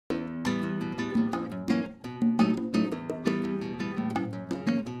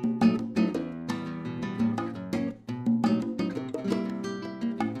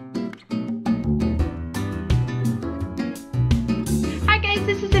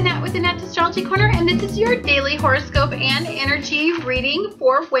with Annette Astrology Corner, and this is your daily horoscope and energy reading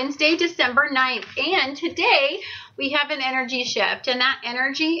for Wednesday, December 9th. And today we have an energy shift, and that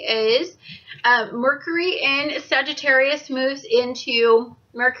energy is Mercury in Sagittarius moves into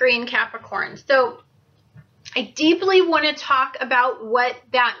Mercury in Capricorn. So I deeply want to talk about what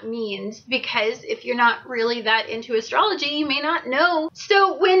that means, because if you're not really that into astrology, you may not know.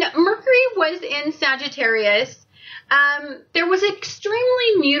 So when Mercury was in Sagittarius, there was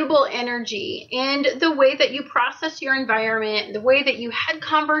extremely mutable energy in the way that you process your environment, the way that you had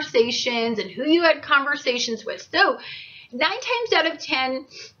conversations, and who you had conversations with. So 9 times out of 10,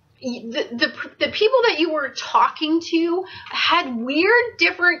 the people that you were talking to had weird,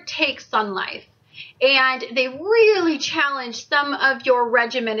 different takes on life. And they really challenged some of your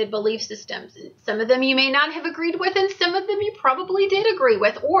regimented belief systems. Some of them you may not have agreed with, and some of them you probably did agree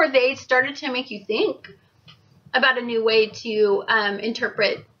with, or they started to make you think about a new way to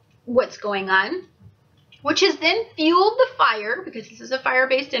interpret what's going on, which has then fueled the fire, because this is a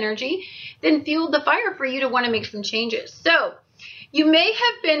fire-based energy, then fueled the fire for you to want to make some changes. So you may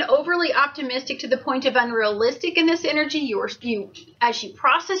have been overly optimistic to the point of unrealistic in this energy. As you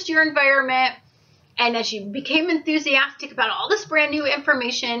processed your environment, and as you became enthusiastic about all this brand new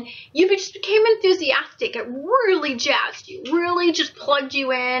information, you just became enthusiastic. It really jazzed you, really just plugged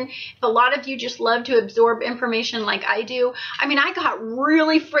you in. If a lot of you just love to absorb information like I do, I mean, I got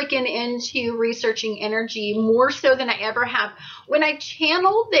really freaking into researching energy more so than I ever have. When I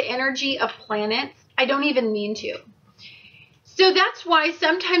channel the energy of planets, I don't even mean to. So that's why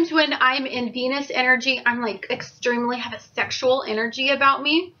sometimes when I'm in Venus energy, I'm like extremely have a sexual energy about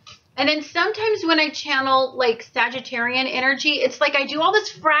me. And then sometimes when I channel like Sagittarian energy, it's like I do all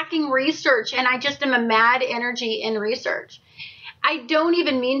this fracking research and I just am a mad energy in research. I don't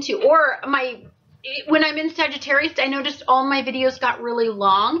even mean to. Or when I'm in Sagittarius, I noticed all my videos got really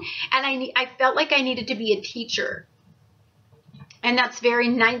long, and I felt like I needed to be a teacher. And that's very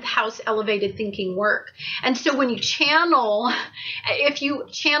 9th house elevated thinking work. And so when you channel, if you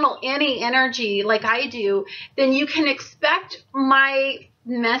channel any energy like I do, then you can expect my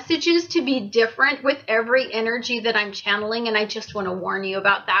messages to be different with every energy that I'm channeling. And I just want to warn you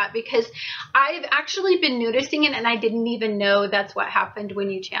about that, because I've actually been noticing it, and I didn't even know that's what happened when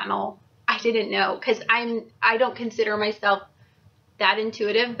you channel. I didn't know, because I don't consider myself that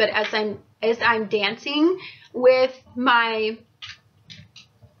intuitive, but as I'm dancing with my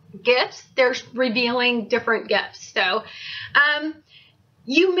gifts, they're revealing different gifts. So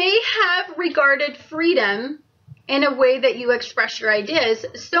you may have regarded freedom in a way that you express your ideas,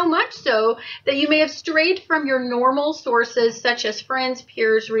 so much so that you may have strayed from your normal sources such as friends,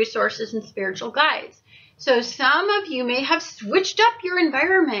 peers, resources, and spiritual guides. So some of you may have switched up your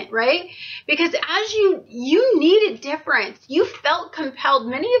environment, right? Because as you needed difference, you felt compelled.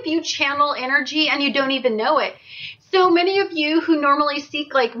 Many of you channel energy and you don't even know it. So many of you who normally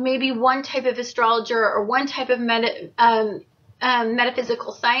seek like maybe one type of astrologer or one type of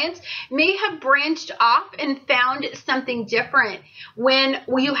metaphysical science may have branched off and found something different when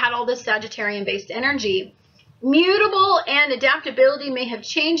you had all this Sagittarian-based energy. Mutable and adaptability may have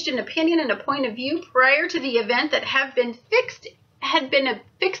changed an opinion and a point of view prior to the event that had been a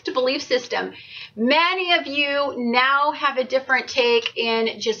fixed belief system. Many of you now have a different take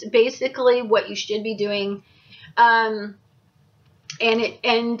in just basically what you should be doing. And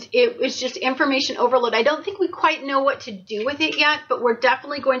it was just information overload. I don't think we quite know what to do with it yet, but we're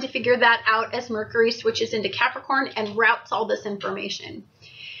definitely going to figure that out as Mercury switches into Capricorn and routes all this information.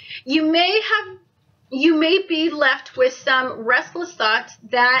 You may be left with some restless thoughts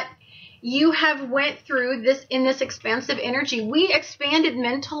that you have went through in this expansive energy. We expanded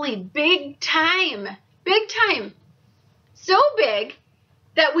mentally big time, so big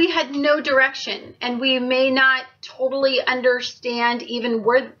that we had no direction, and we may not totally understand even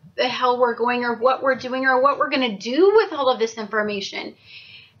where the hell we're going or what we're doing or what we're going to do with all of this information.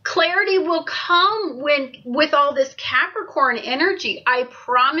 Clarity will come with all this Capricorn energy. I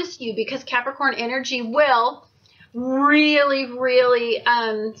promise you, because Capricorn energy will really, really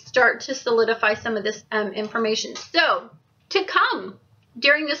start to solidify some of this information. So to come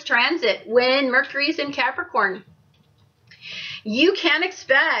during this transit when Mercury's in Capricorn, you can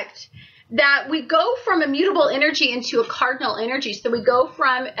expect that we go from a mutable energy into a cardinal energy. So we go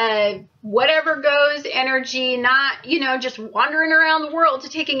from a whatever goes energy, not, just wandering around the world, to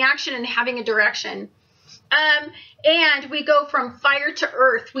taking action and having a direction. And we go from fire to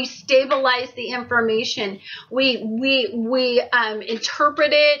earth. We stabilize the information. We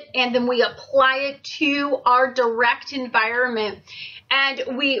interpret it, and then we apply it to our direct environment.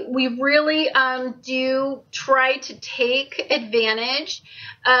 And we really do try to take advantage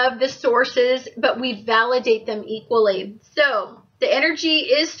of the sources, but we validate them equally. So the energy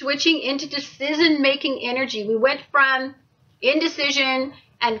is switching into decision-making energy. We went from indecision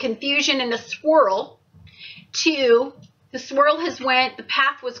and confusion and a swirl to the swirl has went, the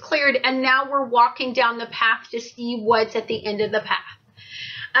path was cleared, and now we're walking down the path to see what's at the end of the path.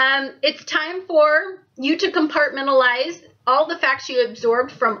 It's time for you to compartmentalize all the facts you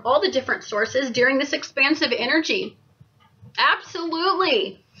absorbed from all the different sources during this expansive energy.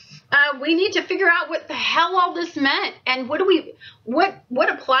 Absolutely. We need to figure out what the hell all this meant, and what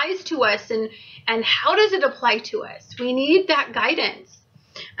applies to us, and how does it apply to us. We need that guidance.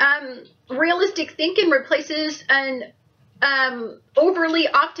 Realistic thinking replaces an overly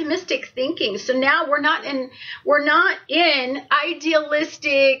optimistic thinking. So now we're not in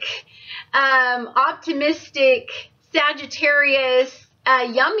idealistic, optimistic Sagittarius,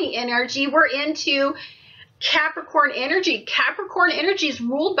 yummy energy. We're into Capricorn energy. Capricorn energy is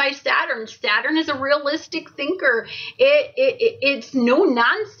ruled by Saturn. Saturn is a realistic thinker. It's no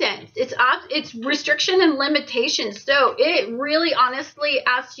nonsense. It's restriction and limitation. So it really honestly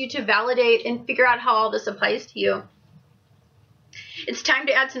asks you to validate and figure out how all this applies to you. It's time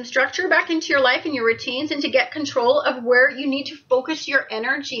to add some structure back into your life and your routines, and to get control of where you need to focus your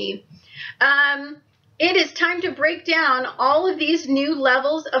energy. It is time to break down all of these new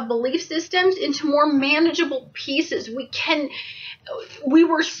levels of belief systems into more manageable pieces. We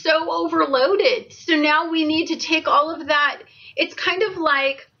were so overloaded. So now we need to take all of that. It's kind of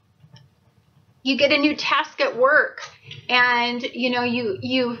like you get a new task at work, and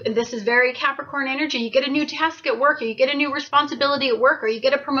this is very Capricorn energy. You get a new task at work, or you get a new responsibility at work, or you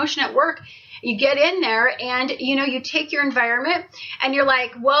get a promotion at work. You get in there, and you take your environment, and you're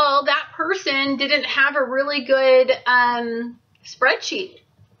like, well, that person didn't have a really good spreadsheet.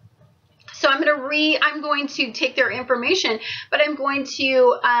 So I'm going to take their information, but I'm going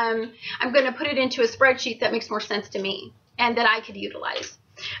to put it into a spreadsheet that makes more sense to me and that I could utilize.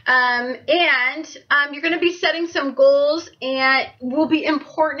 You're going to be setting some goals, and will be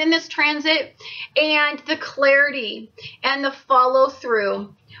important in this transit, and the clarity and the follow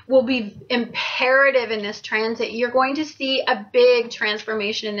through will be imperative in this transit. You're going to see a big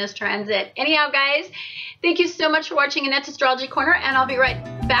transformation in this transit. Anyhow, guys, thank you so much for watching Annette's Astrology Corner, and I'll be right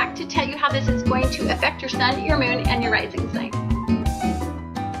back to tell you how this is going to affect your sun, your moon, and your rising sign.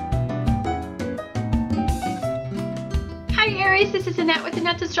 Hi Aries, this is Annette with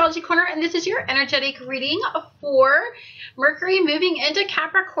Annette's Astrology Corner, and this is your energetic reading for Mercury moving into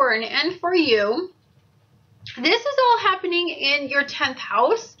Capricorn. And for you, this is all happening in your 10th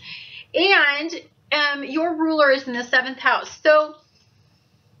house, and your ruler is in the 7th house. So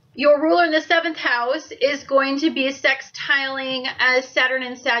your ruler in the 7th house is going to be sextiling as Saturn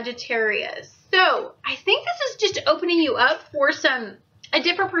and Sagittarius. So I think this is just opening you up for a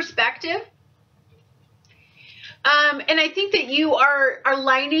different perspective. And I think that you are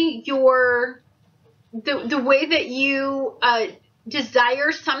lining the way that you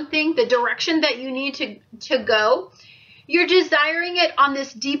desire something, the direction that you need to go. You're desiring it on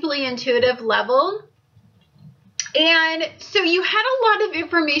this deeply intuitive level. And so you had a lot of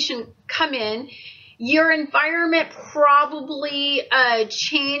information come in. Your environment probably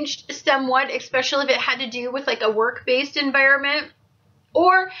changed somewhat, especially if it had to do with like a work-based environment.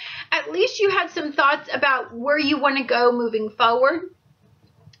 Or at least you had some thoughts about where you want to go moving forward.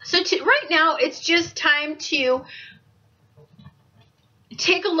 So right now, it's just time to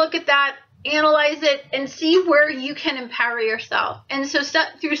take a look at that, analyze it, and see where you can empower yourself. And so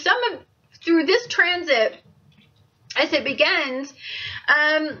through this transit, as it begins,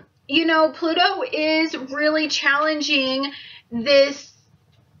 Pluto is really challenging this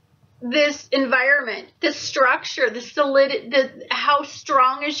environment, the structure, the solidity, how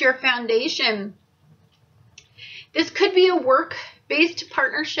strong is your foundation. This could be a work-based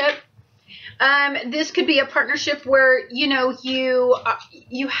partnership. This could be a partnership where, you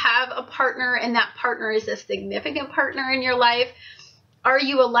have a partner, and that partner is a significant partner in your life. Are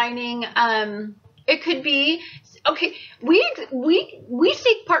you aligning? It could be, okay, we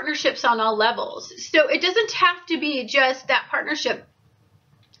seek partnerships on all levels. So it doesn't have to be just that partnership.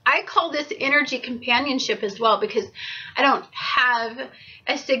 I call this energy companionship as well, because I don't have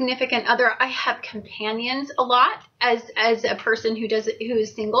a significant other. I have companions a lot as a person who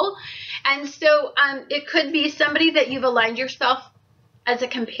is single. And so it could be somebody that you've aligned yourself as a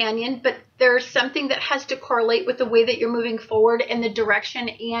companion, but there's something that has to correlate with the way that you're moving forward in the direction.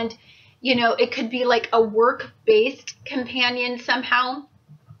 And, you know, it could be like a work-based companion somehow.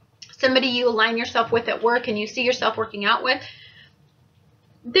 Somebody you align yourself with at work and you see yourself working out with.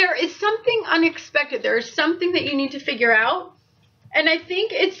 There is something unexpected. There is something that you need to figure out. And I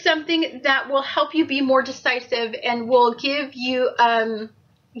think it's something that will help you be more decisive and will give you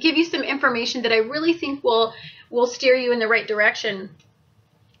some information that I really think will steer you in the right direction.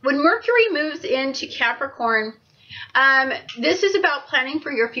 When Mercury moves into Capricorn, this is about planning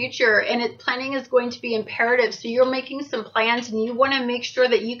for your future, and planning is going to be imperative. So you're making some plans, and you want to make sure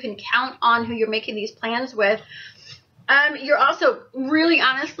that you can count on who you're making these plans with. You're also really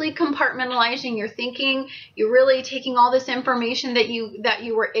honestly compartmentalizing your thinking. You're really taking all this information that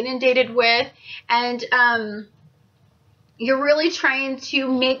you were inundated with, and you're really trying to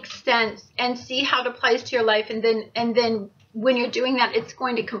make sense and see how it applies to your life. And then when you're doing that, it's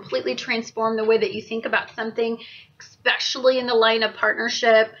going to completely transform the way that you think about something, especially in the line of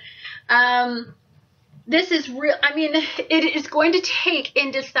partnership. This is real. I mean, it is going to take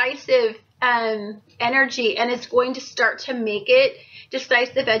indecisive energy, and it's going to start to make it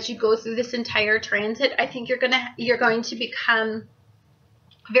decisive as you go through this entire transit. I think you're going to become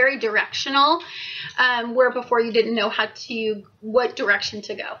very directional, where before you didn't know what direction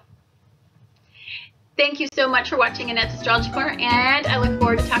to go. Thank you so much for watching Annette's Astrology Corner, and I look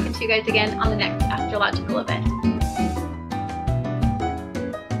forward to talking to you guys again on the next astrological event.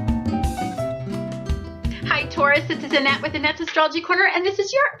 Hi Taurus, this is Annette with Annette's Astrology Corner, and this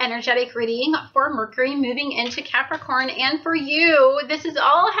is your energetic reading for Mercury moving into Capricorn. And for you, this is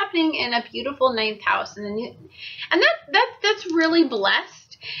all happening in a beautiful 9th house, and that's really blessed,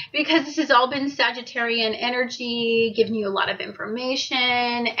 because this has all been Sagittarian energy, giving you a lot of information,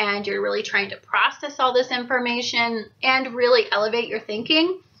 and you're really trying to process all this information and really elevate your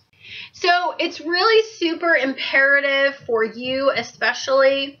thinking. So it's really super imperative for you,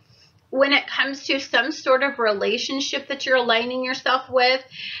 especially when it comes to some sort of relationship that you're aligning yourself with,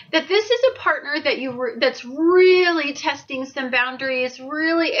 that this is a partner that's really testing some boundaries,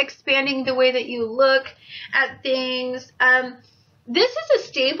 really expanding the way that you look at things. This is a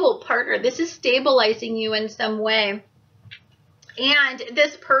stable partner. This is stabilizing you in some way. And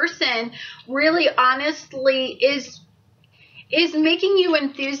this person really honestly is making you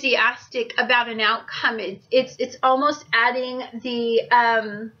enthusiastic about an outcome. It's almost adding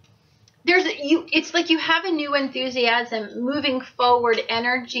the it's like you have a new enthusiasm, moving forward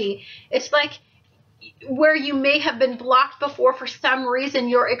energy. It's like where you may have been blocked before for some reason,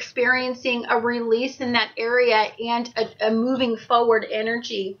 you're experiencing a release in that area and a moving forward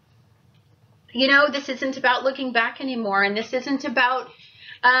energy. You know, this isn't about looking back anymore, and this isn't about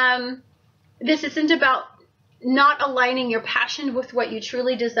not aligning your passion with what you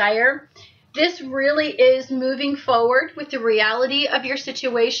truly desire. This really is moving forward with the reality of your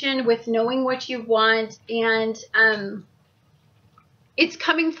situation, with knowing what you want, and it's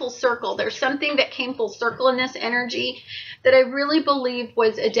coming full circle. There's something that came full circle in this energy that I really believe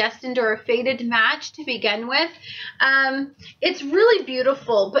was a destined or a fated match to begin with. It's really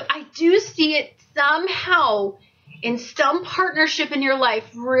beautiful, but I do see it somehow in some partnership in your life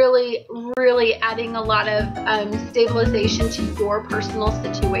really, really adding a lot of stabilization to your personal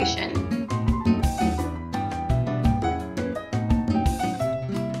situation.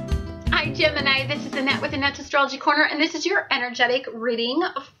 Gemini, this is Annette with Annette's Astrology Corner, and this is your energetic reading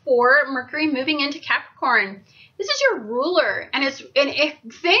for Mercury moving into Capricorn. This is your ruler, and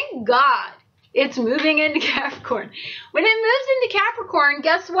thank God it's moving into Capricorn. When it moves into Capricorn,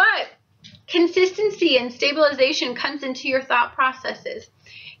 guess what? Consistency and stabilization comes into your thought processes.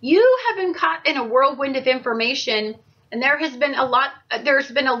 You have been caught in a whirlwind of information, and there's been a lot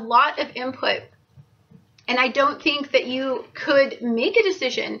of input. And I don't think that you could make a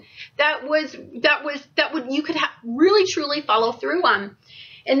decision that you could really truly follow through on.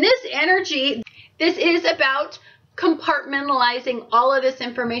 In this energy, this is about compartmentalizing all of this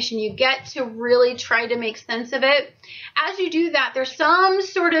information. You get to really try to make sense of it. As you do that, there's some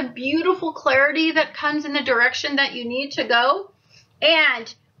sort of beautiful clarity that comes in the direction that you need to go.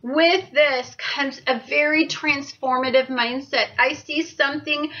 And with this comes a very transformative mindset. I see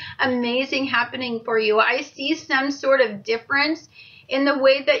something amazing happening for you. I see some sort of difference in the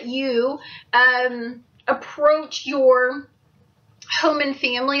way that you approach your home and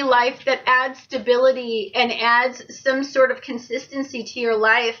family life that adds stability and adds some sort of consistency to your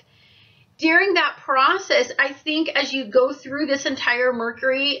life. During that process, I think as you go through this entire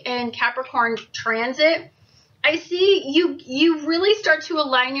Mercury and Capricorn transit, I see you really start to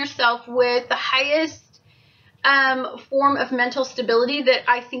align yourself with the highest form of mental stability that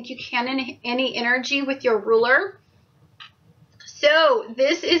I think you can in any energy with your ruler. So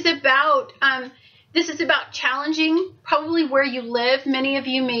this is about challenging probably where you live. Many of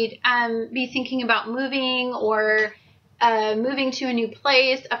you may be thinking about moving or moving to a new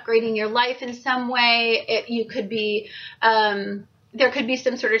place, upgrading your life in some way. You could be there could be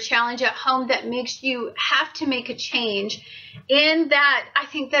some sort of challenge at home that makes you have to make a change. In that, I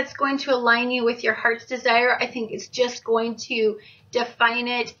think that's going to align you with your heart's desire. I think it's just going to define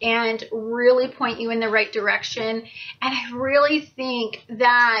it and really point you in the right direction. And I really think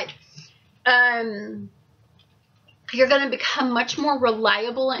that you're going to become much more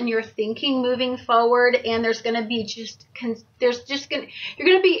reliable in your thinking moving forward, and there's going to be you're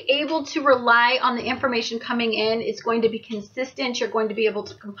going to be able to rely on the information coming in. It's going to be consistent. You're going to be able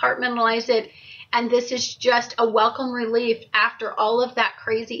to compartmentalize it, and this is just a welcome relief after all of that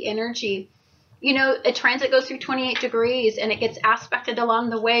crazy energy. You know, a transit goes through 28 degrees and it gets aspected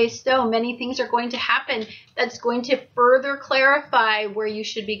along the way. So many things are going to happen that's going to further clarify where you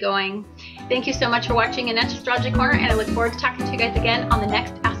should be going. Thank you so much for watching Annette's Astrology Corner, and I look forward to talking to you guys again on the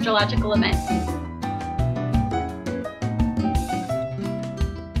next astrological event.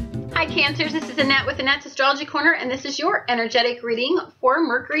 Hi Cancers, this is Annette with Annette's Astrology Corner, and this is your energetic reading for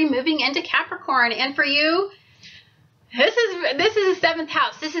Mercury moving into Capricorn. And for you, this is the 7th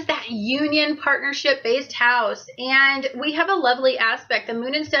house. This is that union partnership based house. And we have a lovely aspect. The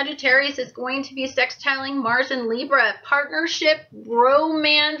moon in Sagittarius is going to be sextiling Mars in Libra. Partnership,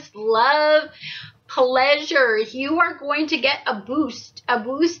 romance, love, pleasure. You are going to get a boost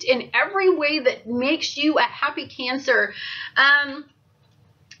in every way that makes you a happy Cancer.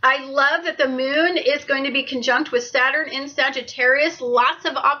 I love that the moon is going to be conjunct with Saturn in Sagittarius. Lots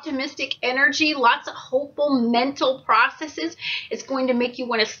of optimistic energy, lots of hopeful mental processes. It's going to make you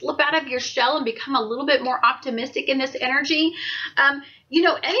want to slip out of your shell and become a little bit more optimistic in this energy. You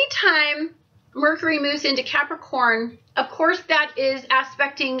know, anytime Mercury moves into Capricorn, of course that is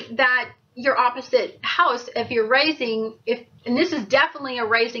aspecting that your opposite house if you're rising, and this is definitely a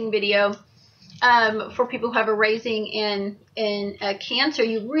rising video. For people who have a rising in Cancer,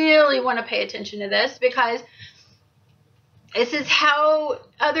 you really want to pay attention to this, because this is how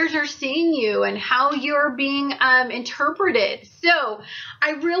others are seeing you and how you're being interpreted. So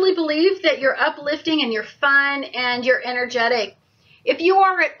I really believe that you're uplifting and you're fun and you're energetic. If you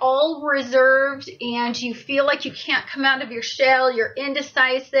are at all reserved and you feel like you can't come out of your shell, you're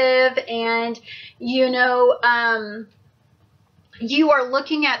indecisive, and you know, you are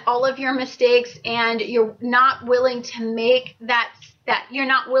looking at all of your mistakes and you're not willing to make you're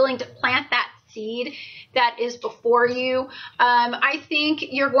not willing to plant that seed that is before you. I think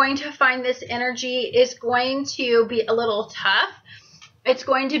you're going to find this energy is going to be a little tough. It's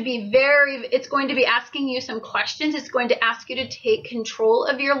going to be asking you some questions. It's going to ask you to take control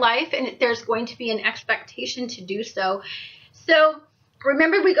of your life, and there's going to be an expectation to do so. So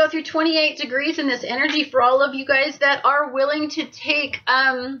remember, we go through 28 degrees in this energy for all of you guys that are willing to take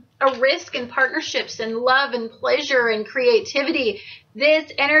a risk in partnerships and love and pleasure and creativity.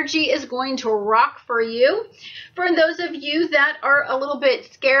 This energy is going to rock for you. For those of you that are a little bit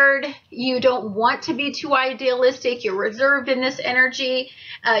scared, you don't want to be too idealistic, you're reserved in this energy,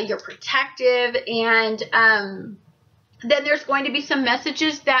 you're protective, and then there's going to be some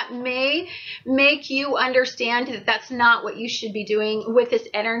messages that may make you understand that that's not what you should be doing with this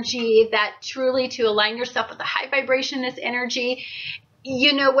energy, that truly to align yourself with the high vibration in this energy,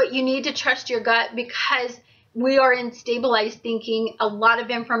 you know what, you need to trust your gut, because we are in stabilized thinking. A lot of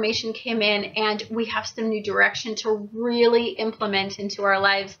information came in and we have some new direction to really implement into our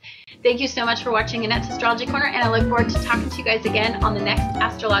lives. Thank you so much for watching Annette's Astrology Corner, and I look forward to talking to you guys again on the next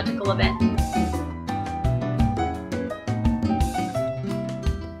astrological event.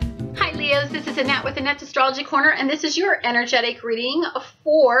 This is Annette with Annette's Astrology Corner, and this is your energetic reading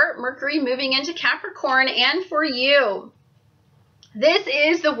for Mercury moving into Capricorn. And for you, this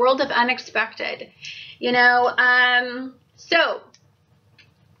is the world of unexpected. You know, so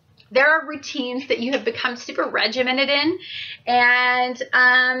there are routines that you have become super regimented in, and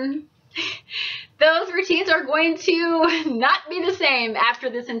those routines are going to not be the same after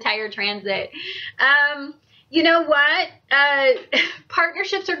this entire transit. You know what?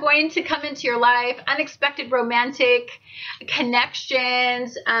 Partnerships are going to come into your life, unexpected romantic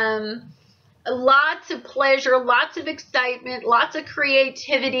connections, lots of pleasure, lots of excitement, lots of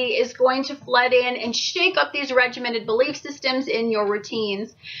creativity is going to flood in and shake up these regimented belief systems in your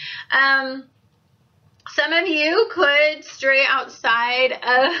routines. Some of you could stray outside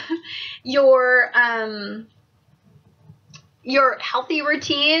of your healthy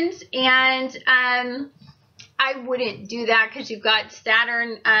routines, and I wouldn't do that because you've got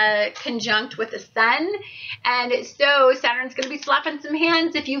Saturn conjunct with the sun. And so Saturn's going to be slapping some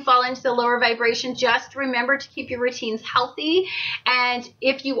hands if you fall into the lower vibration. Just remember to keep your routines healthy. And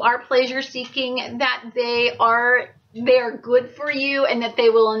if you are pleasure seeking, that they are good for you and that they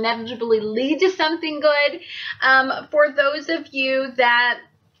will inevitably lead to something good. For those of you that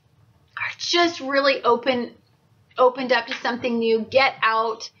are just really opened up to something new, get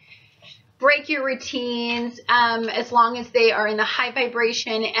out, break your routines, as long as they are in the high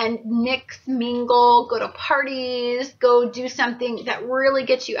vibration, and mix, mingle, go to parties, go do something that really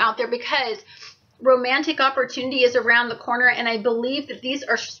gets you out there, because romantic opportunity is around the corner. And I believe that these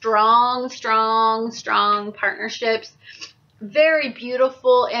are strong, strong, strong partnerships. Very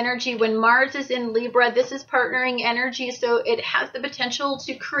beautiful energy. When Mars is in Libra, this is partnering energy, so it has the potential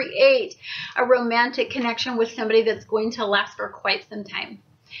to create a romantic connection with somebody that's going to last for quite some time.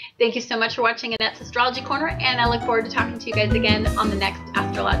 Thank you so much for watching Annette's Astrology Corner, and I look forward to talking to you guys again on the next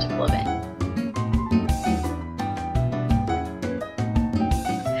astrological event.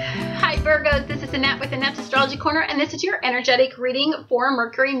 Hi Virgos, this is Annette with Annette's Astrology Corner, and this is your energetic reading for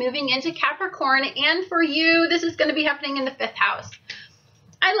Mercury moving into Capricorn. And for you, this is going to be happening in the 5th house.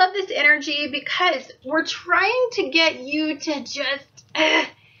 I love this energy because we're trying to get you to just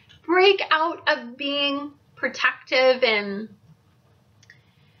break out of being protective, and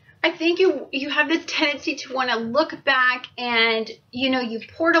I think you have this tendency to want to look back, and you've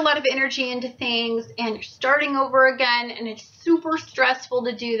poured a lot of energy into things and you're starting over again, and it's super stressful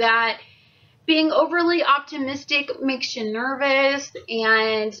to do that. Being overly optimistic makes you nervous,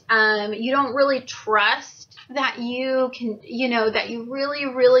 and you don't really trust that you can, that you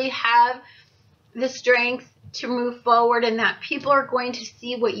really have the strength to move forward, and that people are going to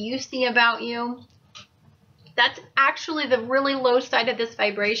see what you see about you. That's actually the really low side of this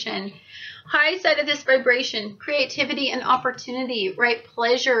vibration. High side of this vibration, creativity and opportunity, right?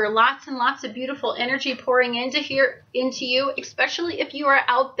 Pleasure, lots and lots of beautiful energy pouring into you, especially if you are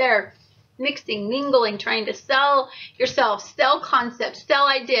out there mixing, mingling, trying to sell yourself, sell concepts, sell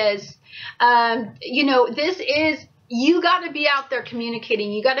ideas. This is, you got to be out there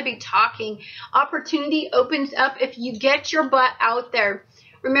communicating. You got to be talking. Opportunity opens up if you get your butt out there.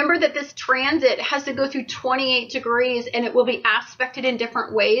 Remember that this transit has to go through 28 degrees, and it will be aspected in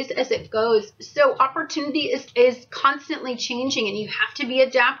different ways as it goes. So opportunity is constantly changing, and you have to be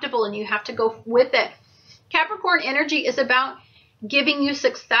adaptable, and you have to go with it. Capricorn energy is about giving you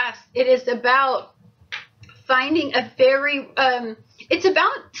success. It is about finding a very, it's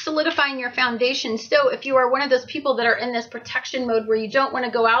about solidifying your foundation. So if you are one of those people that are in this protection mode where you don't want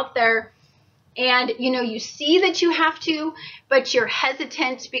to go out there, and you see that you have to, but you're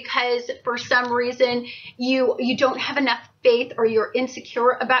hesitant because for some reason you don't have enough faith, or you're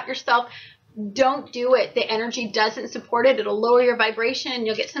insecure about yourself, don't do it. The energy doesn't support it. It'll lower your vibration, and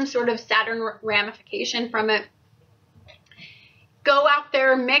you'll get some sort of Saturn ramification from it. Go out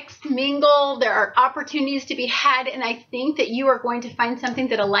there, mix, mingle. There are opportunities to be had, and I think that you are going to find something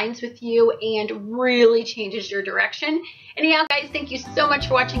that aligns with you and really changes your direction. Anyhow, guys, thank you so much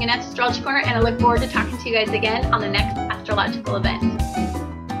for watching Annette's Astrology Corner, and I look forward to talking to you guys again on the next astrological event.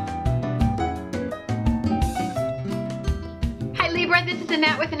 Hi Libra, this is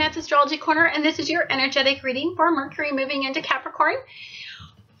Annette with Annette's Astrology Corner, and this is your energetic reading for Mercury moving into Capricorn.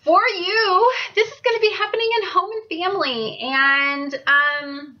 For you, this is going to be happening in home and family,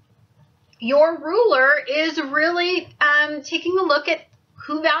 and your ruler is really taking a look at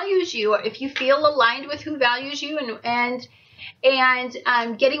who values you, if you feel aligned with who values you, and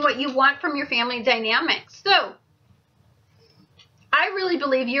getting what you want from your family dynamics. So I really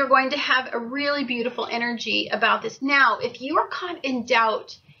believe you're going to have a really beautiful energy about this. Now, if you are caught in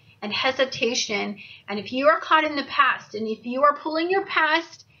doubt and hesitation, and if you are caught in the past, and if you are pulling your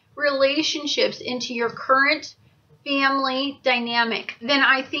past relationships into your current family dynamic, then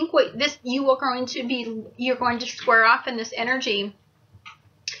I think you're going to square off in this energy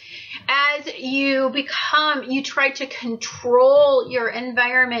as you try to control your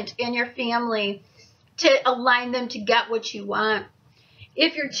environment and your family to align them to get what you want.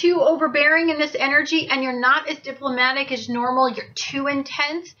 If you're too overbearing in this energy and you're not as diplomatic as normal, you're too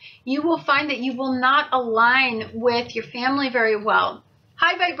intense, you will find that you will not align with your family very well.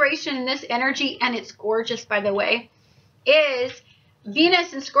 High vibration in this energy, and it's gorgeous, by the way, is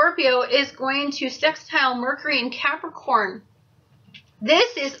Venus in Scorpio is going to sextile Mercury in Capricorn.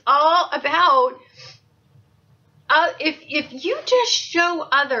 This is all about if you just show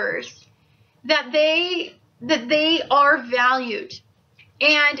others that they are valued,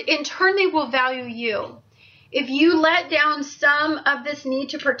 and in turn they will value you. If you let down some of this need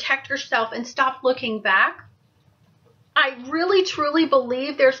to protect yourself and stop looking back, I really, truly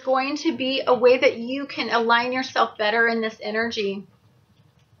believe there's going to be a way that you can align yourself better in this energy.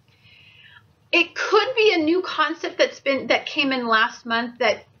 It could be a new concept that came in last month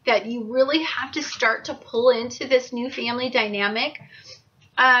that you really have to start to pull into this new family dynamic,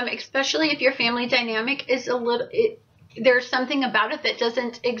 especially if your family dynamic is there's something about it that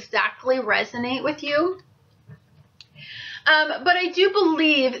doesn't exactly resonate with you. But I do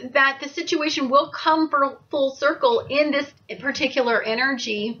believe that the situation will come full circle in this particular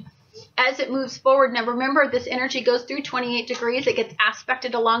energy as it moves forward. Now remember, this energy goes through 28 degrees. It gets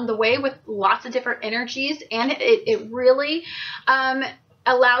aspected along the way with lots of different energies, and it really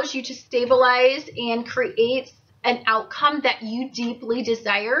allows you to stabilize and create an outcome that you deeply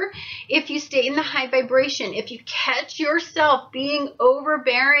desire. If you stay in the high vibration, if you catch yourself being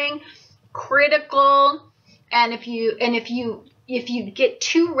overbearing, critical, and if you get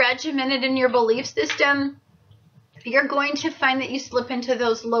too regimented in your belief system, you're going to find that you slip into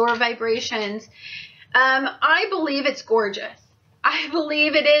those lower vibrations. I believe it's gorgeous. I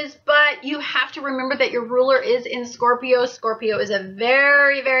believe it is, but you have to remember that your ruler is in Scorpio. Scorpio is a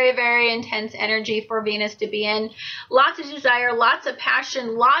very, very, very intense energy for Venus to be in. Lots of desire, lots of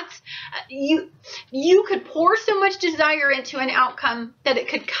passion, you could pour so much desire into an outcome that it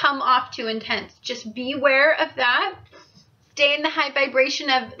could come off too intense. Just beware of that. Stay in the high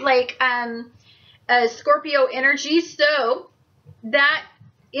vibration of Scorpio energy. So that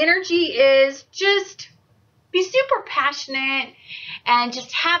energy is just be super passionate and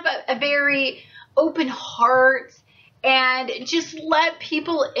just have a very open heart and just let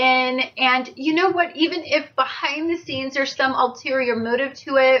people in. And you know what? Even if behind the scenes there's some ulterior motive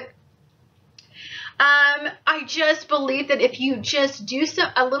to it, I just believe that if you just do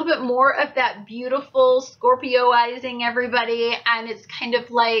a little bit more of that beautiful Scorpioizing everybody, and it's kind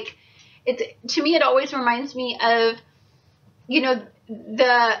of like, to me, it always reminds me of, you know,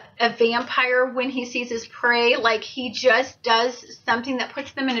 a vampire when he sees his prey, like he just does something that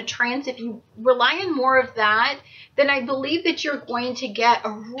puts them in a trance. If you rely on more of that, then I believe that you're going to get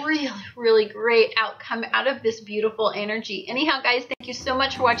a really, really great outcome out of this beautiful energy. Anyhow, guys, thank you so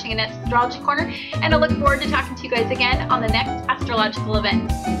much for watching Annette's Astrology Corner, and I look forward to talking to you guys again on the next astrological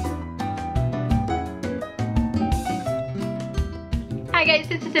event. Hi guys,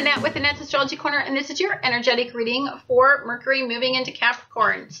 this is Annette with Annette's Astrology Corner, and this is your energetic reading for Mercury moving into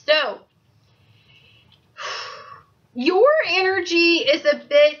Capricorn. So, your energy is a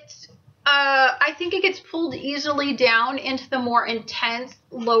bit, I think it gets pulled easily down into the more intense,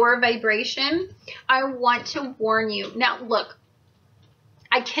 lower vibration. I want to warn you. Now, look,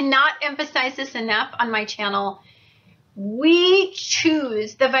 I cannot emphasize this enough on my channel. We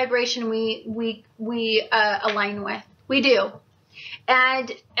choose the vibration we align with. We do.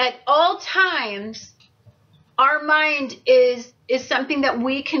 And at all times, our mind is something that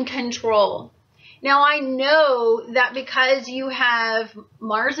we can control. Now, I know that because you have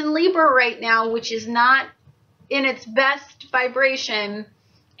Mars in Libra right now, which is not in its best vibration,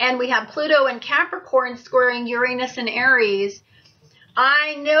 and we have Pluto and Capricorn squaring Uranus and Aries,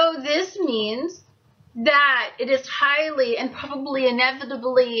 I know this means that it is highly and probably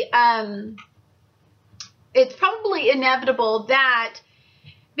inevitably it's probably inevitable that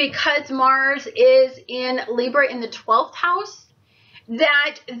because Mars is in Libra in the 12th house,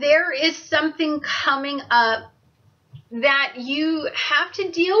 that there is something coming up that you have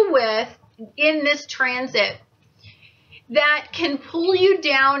to deal with in this transit that can pull you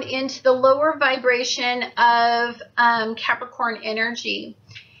down into the lower vibration of Capricorn energy.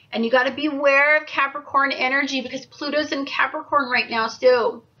 And you got to be aware of Capricorn energy because Pluto's in Capricorn right now.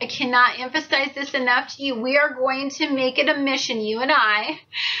 So I cannot emphasize this enough to you. We are going to make it a mission, you and I,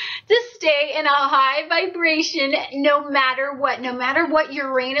 to stay in a high vibration no matter what. No matter what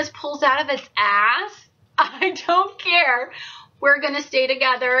Uranus pulls out of its ass, I don't care. We're going to stay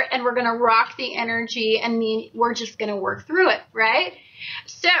together and we're going to rock the energy, and we're just going to work through it, right?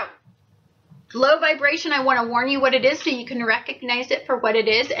 So, low vibration, I want to warn you what it is so you can recognize it for what it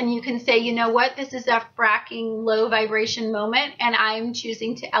is, and you can say, you know what, this is a fracking low vibration moment, and I'm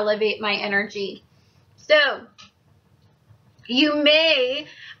choosing to elevate my energy. So, you may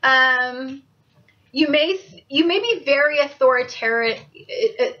be very authoritative,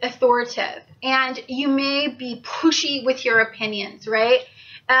 and you may be pushy with your opinions, right?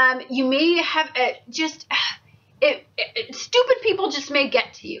 You may have stupid people just may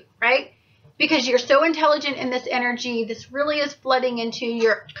get to you, right? Because you're so intelligent in this energy, this really is flooding into,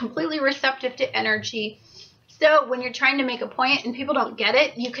 you're completely receptive to energy. So when you're trying to make a point and people don't get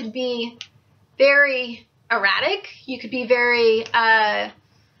it, you could be very erratic. You could be very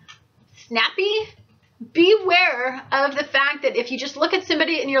snappy, beware of the fact that if you just look at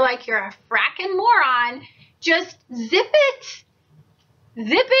somebody and you're like, you're a fracking moron, just zip it. Zip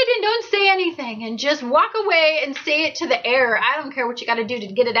it and don't say anything, and just walk away and say it to the air. I don't care what you got to do to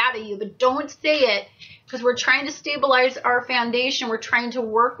get it out of you, but don't say it, because we're trying to stabilize our foundation. We're trying to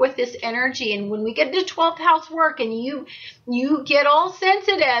work with this energy, and when we get to 12th house work and you get all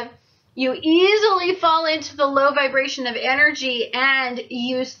sensitive, you easily fall into the low vibration of energy, and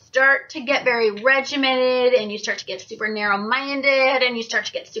you start to get very regimented, and you start to get super narrow-minded, and you start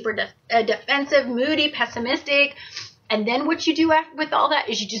to get super defensive, moody, pessimistic. And then what you do with all that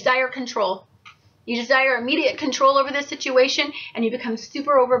is you desire control. You desire immediate control over the situation, and you become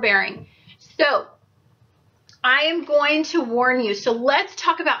super overbearing. So I am going to warn you. So let's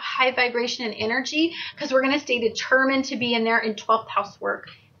talk about high vibration and energy, because we're going to stay determined to be in there in 12th house work.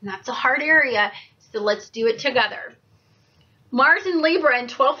 And that's a hard area, so let's do it together. Mars in Libra in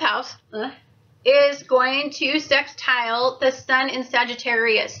 12th house is going to sextile the sun in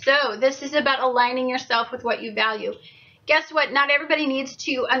Sagittarius. So this is about aligning yourself with what you value. Guess what? Not everybody needs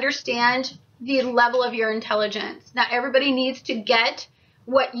to understand the level of your intelligence. Not everybody needs to get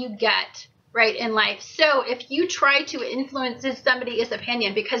what you get, right, in life. So if you try to influence somebody's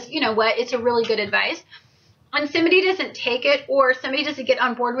opinion, because you know what, it's a really good advice, and somebody doesn't take it, or somebody doesn't get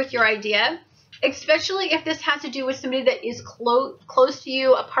on board with your idea, especially if this has to do with somebody that is close to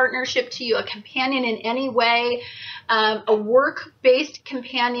you, a partnership to you, a companion in any way, a work-based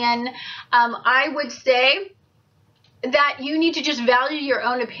companion, I would say that you need to just value your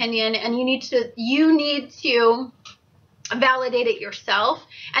own opinion, and you need to validate it yourself,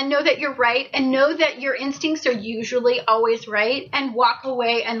 and know that you're right, and know that your instincts are usually always right, and walk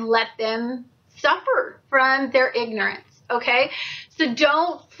away and let them suffer from their ignorance. Okay, so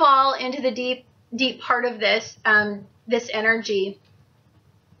don't fall into the deep part of this this energy.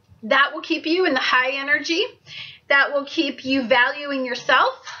 That will keep you in the high energy. That will keep you valuing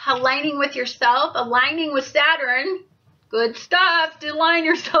yourself, aligning with yourself, aligning with Saturn. Good stuff to align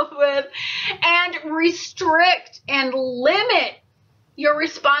yourself with, and restrict and limit your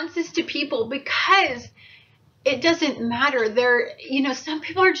responses to people, because it doesn't matter. Some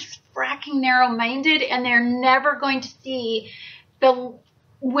people are just fracking narrow-minded, and they're never going to see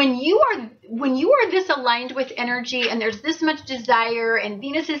when you are this aligned with energy, and there's this much desire, and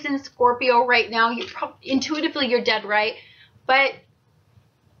Venus is in Scorpio right now. Intuitively you're dead right, but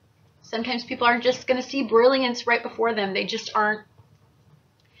sometimes people are just going to see brilliance right before them. They just aren't.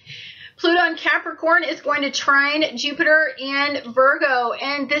 Pluto in Capricorn is going to trine Jupiter in Virgo,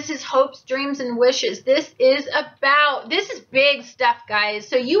 and this is hopes, dreams, and wishes. This is big stuff, guys.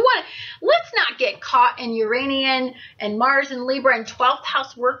 So let's not get caught in Uranian and Mars and Libra and 12th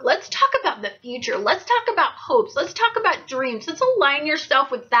house work. Let's talk about the future. Let's talk about hopes. Let's talk about dreams. Let's align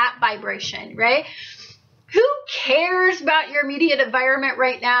yourself with that vibration, right? Who cares about your immediate environment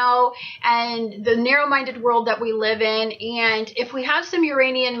right now and the narrow-minded world that we live in? And if we have some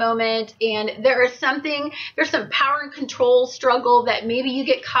Uranian moment, and there's some power and control struggle that maybe you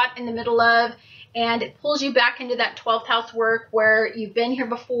get caught in the middle of, and it pulls you back into that 12th house work where you've been here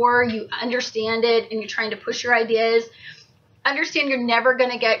before, you understand it, and you're trying to push your ideas, understand you're never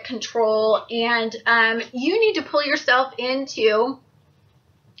going to get control, and you need to pull yourself into,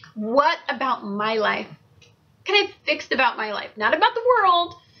 what about my life can I fix about my life? Not about the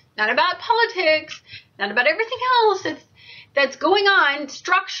world, not about politics, not about everything else that's going on,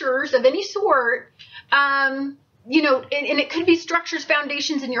 structures of any sort, and it could be structures,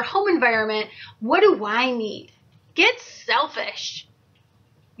 foundations in your home environment. What do I need? Get selfish.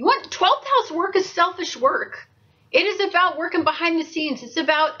 12th house work is selfish work. It is about working behind the scenes. It's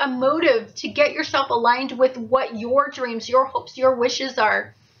about a motive to get yourself aligned with what your dreams, your hopes, your wishes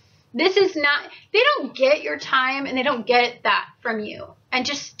are. This is not, they don't get your time, and they don't get that from you. And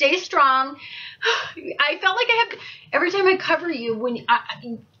just stay strong. I felt like I have, every time I cover you,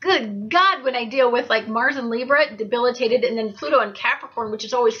 good God, when I deal with like Mars and Libra, debilitated, and then Pluto and Capricorn, which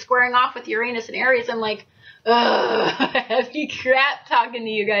is always squaring off with Uranus and Aries, I'm like, heavy crap talking to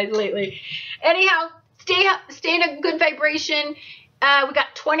you guys lately. Anyhow, stay in a good vibration. We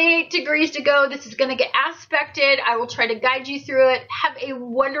got 28 degrees to go. This is going to get aspected. I will try to guide you through it. Have a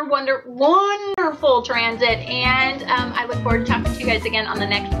wonderful transit. And I look forward to talking to you guys again on the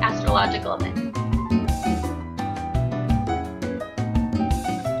next astrological event.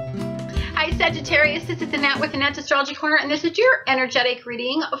 Hi, Sagittarius. This is Annette with Annette's Astrology Corner. And this is your energetic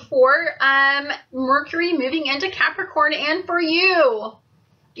reading for Mercury moving into Capricorn, and for you,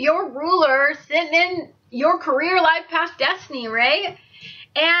 your ruler sitting in your career, life, past destiny, right?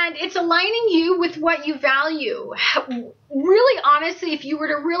 And it's aligning you with what you value. Really, honestly, if you were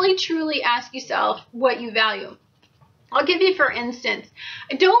to really, truly ask yourself what you value. I'll give you, for instance,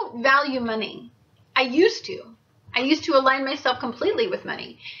 I don't value money. I used to. I used to align myself completely with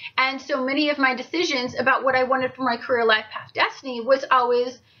money. And so many of my decisions about what I wanted for my career, life, path, destiny was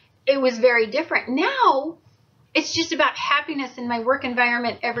always, it was very different. Now, it's just about happiness in my work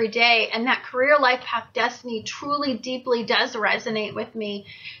environment every day. And that career, life, path, destiny truly, deeply does resonate with me.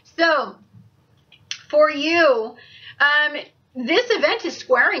 So for you, this event is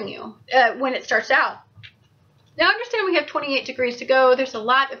squaring you when it starts out. Now, understand we have 28 degrees to go. There's a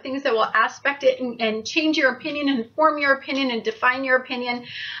lot of things that will aspect it and change your opinion and form your opinion and define your opinion.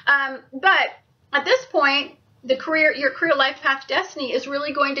 But at this point, your career, life, path, destiny is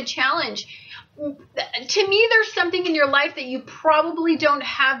really going to challenge. To me, there's something in your life that you probably don't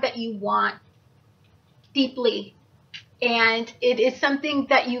have that you want deeply. And it is something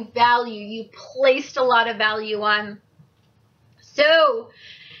that you value. You placed a lot of value on. So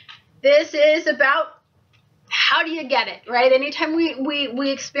this is about, how do you get it, right? Anytime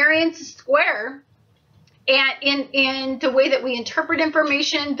we experience a square, and in the way that we interpret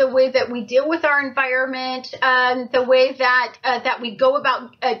information, the way that we deal with our environment, the way that that we go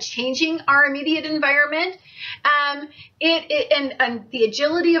about changing our immediate environment, and the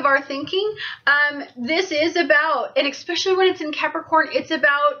agility of our thinking, this is about, and especially when it's in Capricorn, it's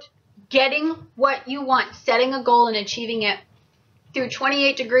about getting what you want, setting a goal and achieving it. Through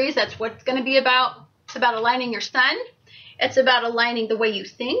 28 degrees, that's what it's going to be about. It's about aligning your sun. It's about aligning the way you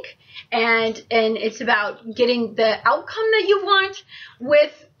think, and it's about getting the outcome that you want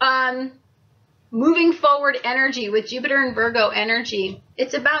with moving forward energy, with Jupiter and Virgo energy.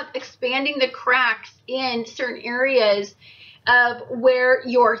 It's about expanding the cracks in certain areas of where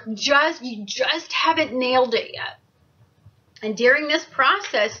you just haven't nailed it yet. And during this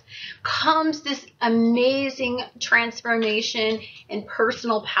process comes this amazing transformation in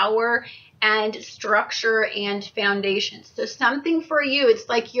personal power and structure and foundation. So something for you, it's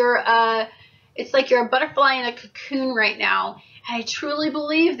like you're a butterfly in a cocoon right now. And I truly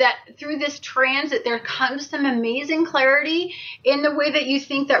believe that through this transit, there comes some amazing clarity in the way that you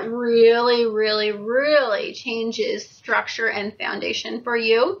think that really, really, really changes structure and foundation for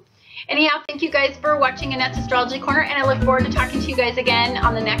you. Anyhow, thank you guys for watching Annette's Astrology Corner, and I look forward to talking to you guys again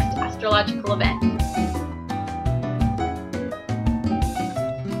on the next astrological event.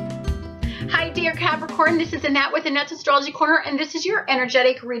 Dear Capricorn, this is Annette with Annette's Astrology Corner, and this is your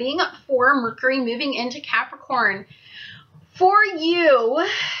energetic reading for Mercury moving into Capricorn. For you,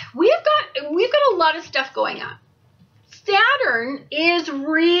 we've got a lot of stuff going on. Saturn is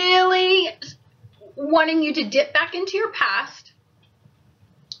really wanting you to dip back into your past,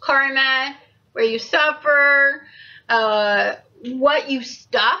 karma, where you suffer, what you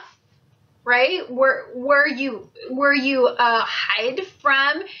stuff, right? Where you hide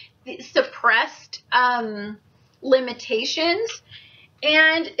from suppressed limitations,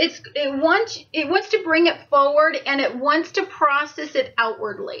 and it wants to bring it forward, and it wants to process it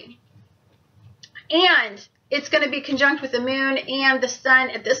outwardly. And it's going to be conjunct with the moon and the sun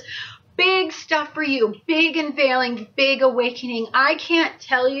at this big stuff for you, big unveiling, big awakening. I can't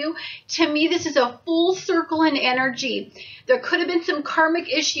tell you, to me, this is a full circle in energy. There could have been some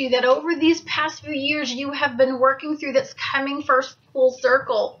karmic issue that over these past few years you have been working through that's coming first full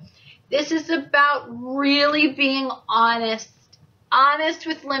circle. This is about really being honest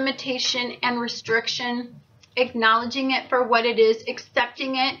with limitation and restriction, acknowledging it for what it is,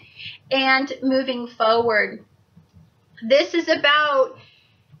 accepting it, and moving forward. This is about,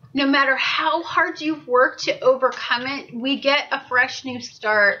 no matter how hard you've worked to overcome it, we get a fresh new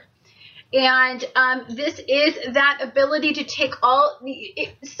start. And this is that ability to take for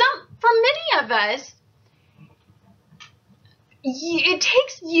many of us, it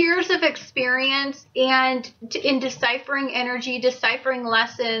takes years of experience in deciphering energy, deciphering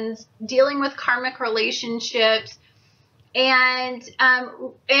lessons, dealing with karmic relationships, and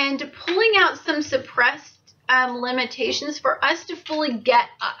pulling out some suppressed limitations for us to fully get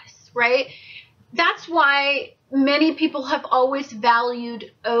us, right? That's why many people have always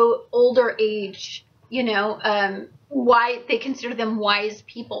valued older age, why they consider them wise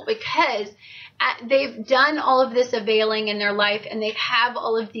people, because they've done all of this availing in their life, and they have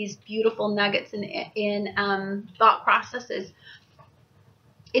all of these beautiful nuggets in thought processes.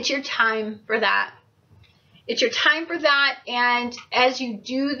 It's your time for that. It's your time for that, and as you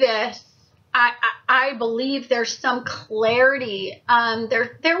do this, I believe there's some clarity. There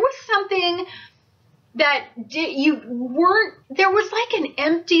was something you weren't, there was like an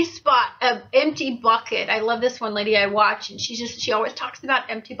empty spot, an empty bucket. I love this one lady I watch, and she always talks about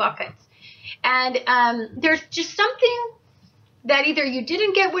empty buckets. And there's just something that either you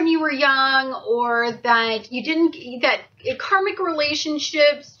didn't get when you were young, or that karmic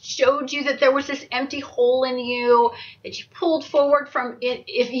relationships showed you that there was this empty hole in you that you pulled forward from it.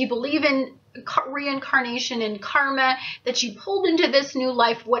 If you believe in reincarnation and karma, that you pulled into this new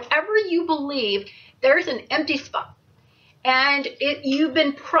life, whatever you believe, there's an empty spot. And you've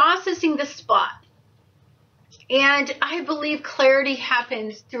been processing the spot. And I believe clarity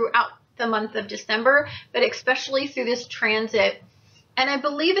happens throughout the month of December, but especially through this transit. And I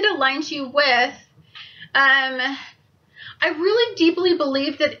believe it aligns you with, I really deeply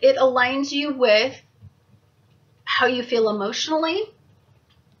believe that it aligns you with how you feel emotionally.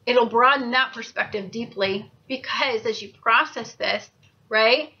 It'll broaden that perspective deeply, because as you process this,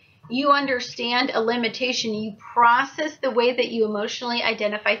 right, you understand a limitation. You process the way that you emotionally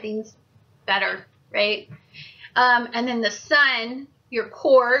identify things better, right? And then the sun, your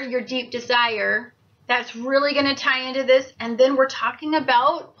core, your deep desire, that's really going to tie into this. And then we're talking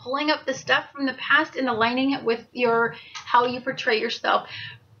about pulling up the stuff from the past and aligning it with how you portray yourself.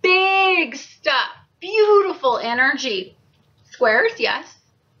 Big stuff. Beautiful energy. Squares, yes.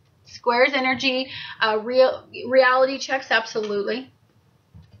 Squares energy. Reality checks, absolutely.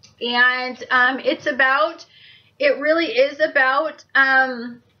 And it really is about,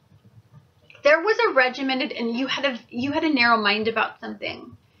 there was a regimented, and you had a narrow mind about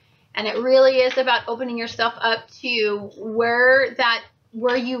something, and it really is about opening yourself up to where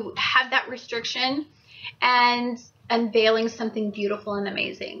you have that restriction and unveiling something beautiful and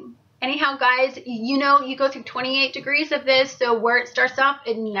amazing. Anyhow, guys, you go through 28 degrees of this, so where it starts off,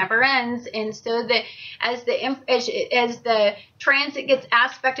 it never ends. And so as the transit gets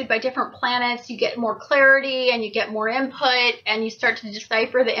aspected by different planets, you get more clarity and you get more input, and you start to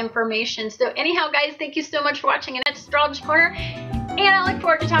decipher the information. So anyhow, guys, thank you so much for watching Annette's Astrology Corner, and I look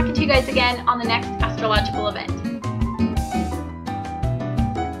forward to talking to you guys again on the next astrological event.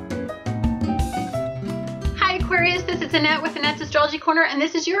 Aquarius, this is Annette with Annette's Astrology Corner, and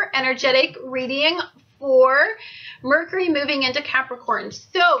this is your energetic reading for Mercury moving into Capricorn.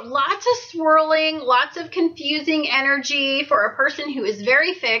 So lots of swirling, lots of confusing energy for a person who is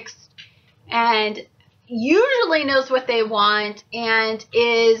very fixed and usually knows what they want, and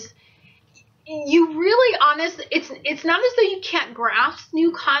it's not as though you can't grasp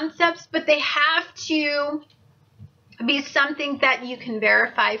new concepts, but they have to be something that you can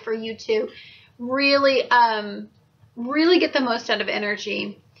verify for you to really get the most out of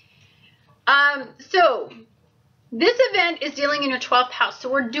energy. So this event is dealing in your 12th house.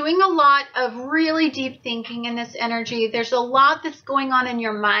 So we're doing a lot of really deep thinking in this energy. There's a lot that's going on in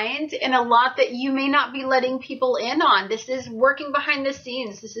your mind, and a lot that you may not be letting people in on. This is working behind the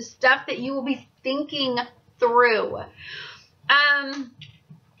scenes. This is stuff that you will be thinking through.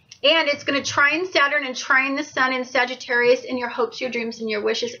 And it's going to trine Saturn and trine the sun in Sagittarius in your hopes, your dreams, and your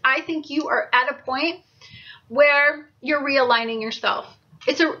wishes. I think you are at a point where you're realigning yourself.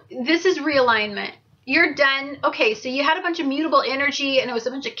 This is realignment. You're done. Okay, so you had a bunch of mutable energy, and it was a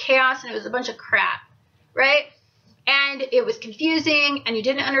bunch of chaos, and it was a bunch of crap, right? And it was confusing, and you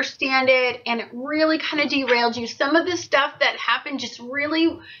didn't understand it, and it really kind of derailed you. Some of the stuff that happened just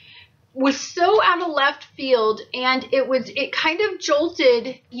really was so out of left field, and it kind of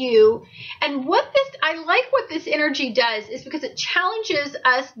jolted you. And I like what this energy does is because it challenges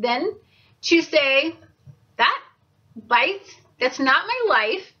us then to say, that bites, that's not my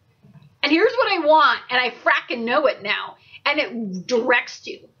life, and here's what I want, and I fracking know it now. And it directs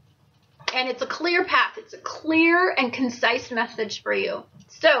you. And it's a clear path. It's a clear and concise message for you.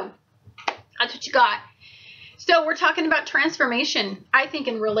 So that's what you got. So we're talking about transformation, I think,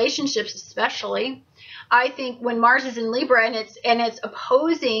 in relationships especially. I think when Mars is in Libra and it's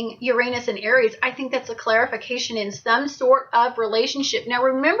opposing Uranus and Aries, I think that's a clarification in some sort of relationship. Now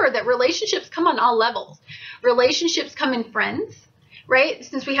remember that relationships come on all levels. Relationships come in friends, right?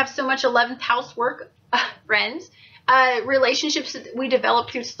 Since we have so much 11th house work, friends. Relationships that we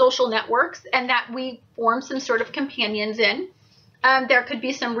develop through social networks and that we form some sort of companions in. There could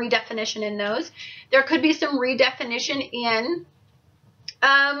be some redefinition in those. There could be some redefinition in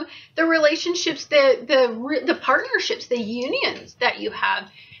the relationships, the partnerships, the unions that you have.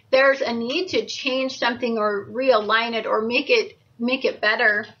 There's a need to change something or realign it or make it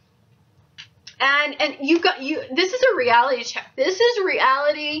better. And this is a reality check. This is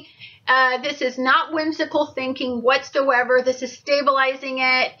reality This is not whimsical thinking whatsoever. This is stabilizing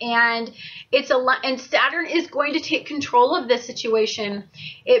it, and and Saturn is going to take control of this situation.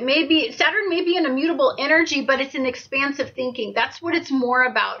 Saturn may be an immutable energy, but it's an expansive thinking. That's what it's more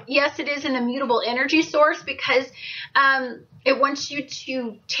about. Yes, it is an immutable energy source because it wants you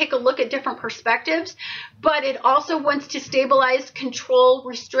to take a look at different perspectives, but it also wants to stabilize, control,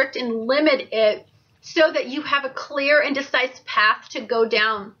 restrict, and limit it so that you have a clear and decisive path to go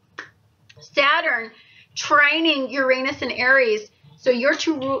down. Saturn trining Uranus and Aries, so your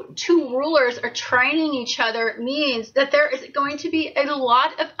two rulers are trining each other, means that there is going to be a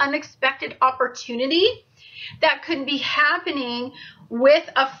lot of unexpected opportunity that could be happening with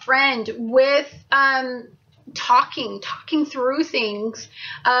a friend, with talking through things.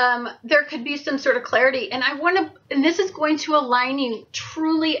 There could be some sort of clarity, and this is going to align you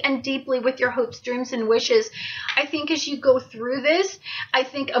truly and deeply with your hopes, dreams, and wishes. I think as you go through this, I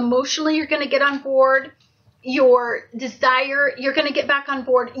think emotionally you're going to get on board. Your desire, you're going to get back on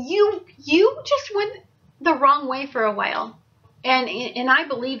board. You just went the wrong way for a while, and I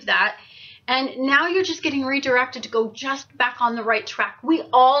believe that. And now you're just getting redirected to go just back on the right track. We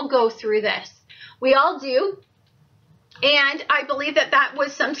all go through this. We all do. And I believe that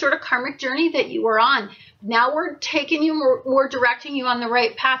was some sort of karmic journey that you were on. Now we're taking you, we're directing you on the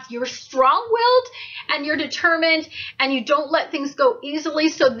right path. You're strong-willed and you're determined, and you don't let things go easily.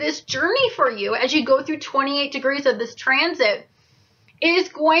 So this journey for you, as you go through 28 degrees of this transit, is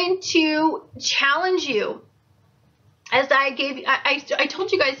going to challenge you. As I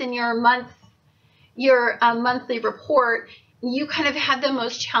told you guys in your monthly report, you kind of had the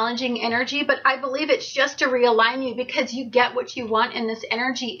most challenging energy, but I believe it's just to realign you, because you get what you want in this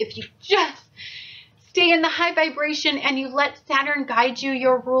energy if you just stay in the high vibration and you let Saturn guide you,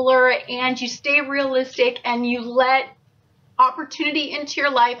 your ruler, and you stay realistic and you let opportunity into your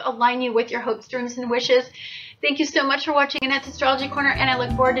life align you with your hopes, dreams, and wishes. Thank you so much for watching Annette's Astrology Corner, and I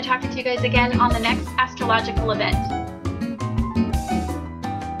look forward to talking to you guys again on the next astrological event.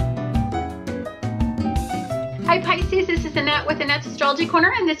 Hi Pisces, this is Annette with Annette's Astrology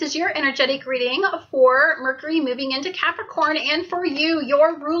Corner, and this is your energetic reading for Mercury moving into Capricorn. And for you,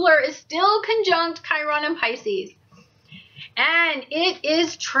 your ruler is still conjunct Chiron and Pisces, and it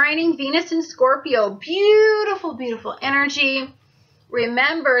is trining Venus in Scorpio. Beautiful, beautiful energy.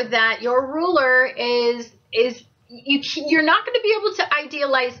 Remember that your ruler you're not going to be able to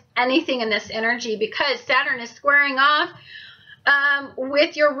idealize anything in this energy, because Saturn is squaring off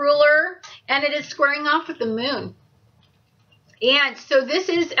with your ruler, and it is squaring off with the moon. And so this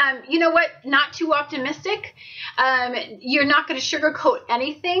is, you know what, not too optimistic. You're not going to sugarcoat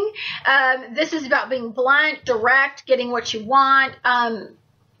anything. This is about being blunt, direct, getting what you want.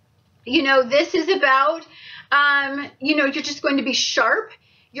 You know, this is about, you know, you're just going to be sharp.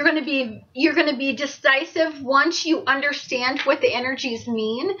 You're going to be decisive once you understand what the energies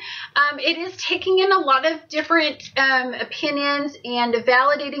mean. It is taking in a lot of different opinions and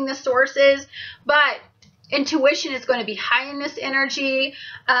validating the sources, but intuition is going to be high in this energy,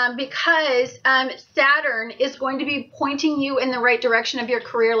 because Saturn is going to be pointing you in the right direction of your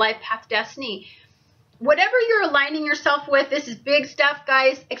career, life path, destiny. Whatever you're aligning yourself with, this is big stuff,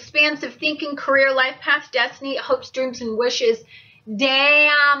 guys. Expansive thinking, career, life path, destiny, hopes, dreams, and wishes.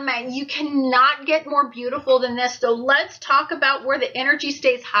 Damn, you cannot get more beautiful than this. So let's talk about where the energy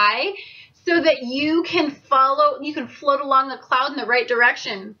stays high so that you can float along the cloud in the right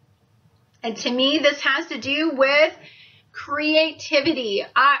direction. And to me, this has to do with creativity.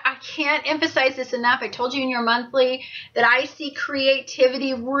 I can't emphasize this enough. I told you in your monthly that I see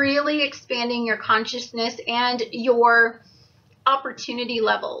creativity really expanding your consciousness and your opportunity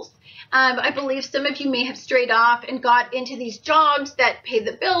levels. I believe some of you may have strayed off and got into these jobs that pay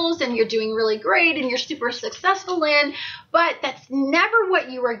the bills and you're doing really great and you're super successful in, but that's never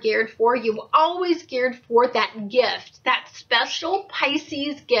what you were geared for. You were always geared for that gift, that special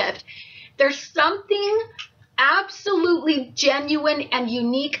Pisces gift. There's something absolutely genuine and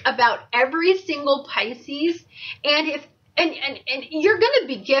unique about every single Pisces, and you're going to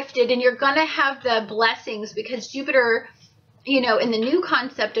be gifted and you're going to have the blessings, because Jupiter, you know, in the new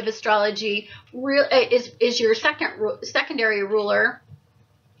concept of astrology, is your secondary ruler.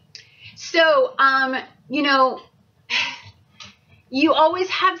 So, you know, you always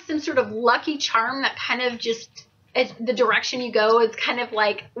have some sort of lucky charm that kind of just, the direction you go is kind of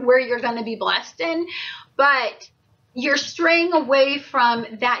like where you're going to be blessed in, but you're straying away from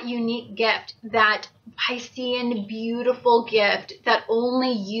that unique gift, that Piscean beautiful gift that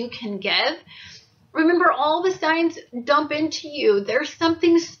only you can give. Remember, all the signs dump into you. There's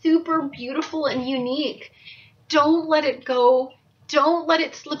something super beautiful and unique. Don't let it go. don't let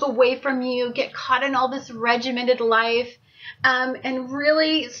it slip away from you. Get caught in all this regimented life. And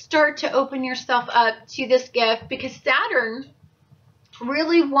really start to open yourself up to this gift, because Saturn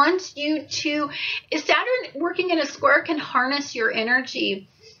really wants you to, Saturn working in a square can harness your energy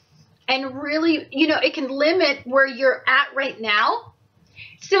and really, you know, it can limit where you're at right now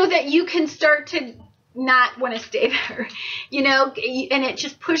so that you can start to not want to stay there, you know, and it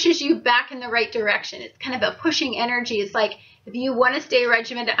just pushes you back in the right direction. It's kind of a pushing energy. It's like, if you want to stay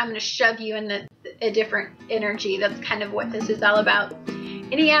regimented, I'm going to shove you in a different energy. That's kind of what this is all about.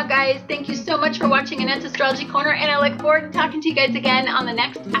 Anyhow, guys, thank you so much for watching Annette's Astrology Corner, and I look forward to talking to you guys again on the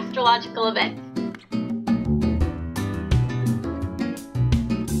next astrological event.